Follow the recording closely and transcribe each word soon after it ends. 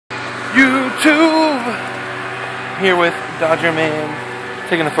YouTube! Here with Dodger Man,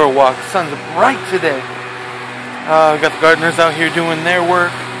 taking it for a walk. The sun's bright today. Got the gardeners out here doing their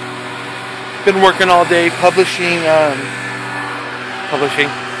work. Been working all day, posting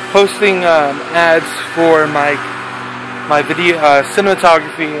ads for my video,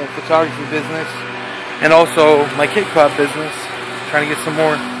 cinematography and photography business, and also my cake pop business. Trying to get some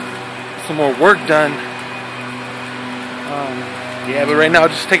more work done. Yeah, but right now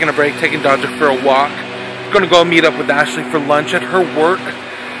just taking a break, taking Dodger for a walk. Gonna go meet up with Ashley for lunch at her work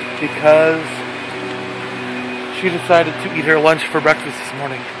because she decided to eat her lunch for breakfast this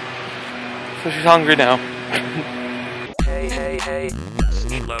morning. So she's hungry now. Hey, hey, hey.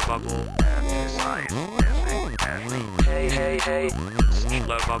 Love bubble. Hey, hey, hey.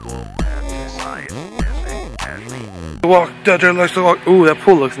 Love bubble. Walk, Dodger likes to walk. Ooh, that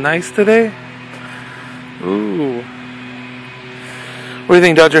pool looks nice today. Ooh. What do you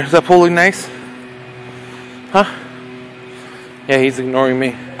think, Dodger? Does that pool look nice? Huh? Yeah, he's ignoring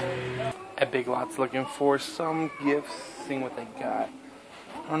me. At Big Lots looking for some gifts, seeing what they got.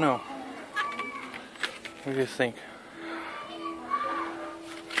 I don't know. What do you guys think?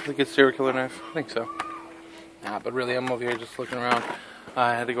 Is it a good serial killer knife? I think so. Nah, but really, I'm over here just looking around.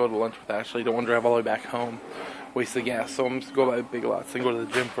 I had to go to lunch with Ashley. Don't want to drive all the way back home. Waste the gas. So I'm just going to go by Big Lots and go to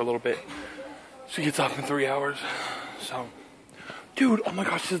the gym for a little bit. She gets off in 3 hours. So, dude, oh my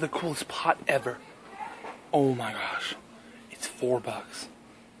gosh, this is the coolest pot ever. Oh my gosh. It's $4.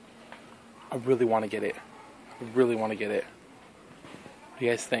 I really want to get it. I really want to get it. What do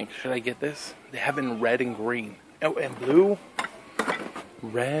you guys think? Should I get this? They have it in red and green. Oh, and blue.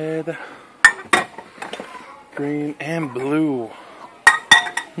 Red, green, and blue.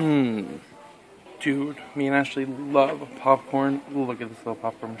 Dude, me and Ashley love popcorn. Look at this little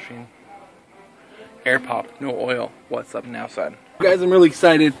popcorn machine. Air pop, no oil. What's up now, son? Guys, I'm really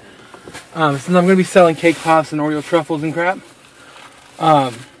excited. Since I'm going to be selling cake pops and Oreo truffles and crap. I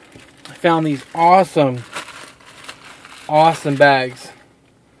found these awesome bags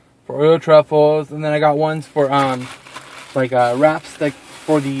for Oreo truffles. And then I got ones for, wraps like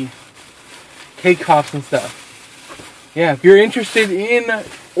for the cake pops and stuff. Yeah, if you're interested in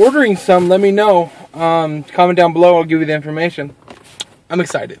ordering some, let me know. Comment down below, I'll give you the information. I'm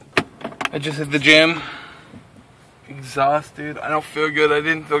excited. I just hit the gym. Exhausted. I don't feel good. I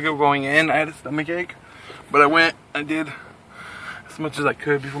didn't feel good going in. I had a stomach ache. But I went, I did as much as I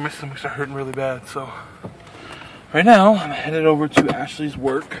could before my stomach started hurting really bad. So, right now, I'm headed over to Ashley's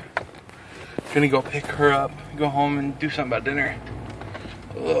work. Gonna go pick her up, go home, and do something about dinner.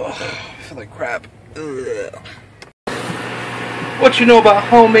 Ugh, I feel like crap. Ugh. What you know about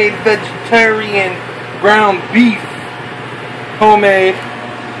homemade vegetarian ground beef? Homemade.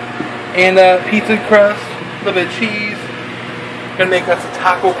 And pizza crust, a little bit of cheese. Gonna make us a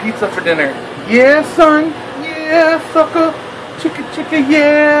taco pizza for dinner. Yeah, son. Yeah, sucker. Chicka, chicka,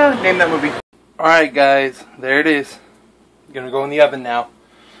 yeah. Name that movie. Alright, guys. There it is. Gonna go in the oven now.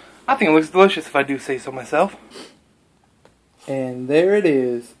 I think it looks delicious if I do say so myself. And there it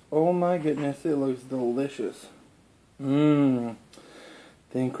is. Oh my goodness, it looks delicious. Thin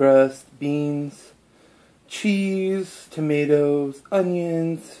crust, beans, cheese, tomatoes,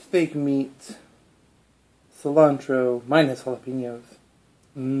 onions, fake meat, cilantro, minus jalapenos.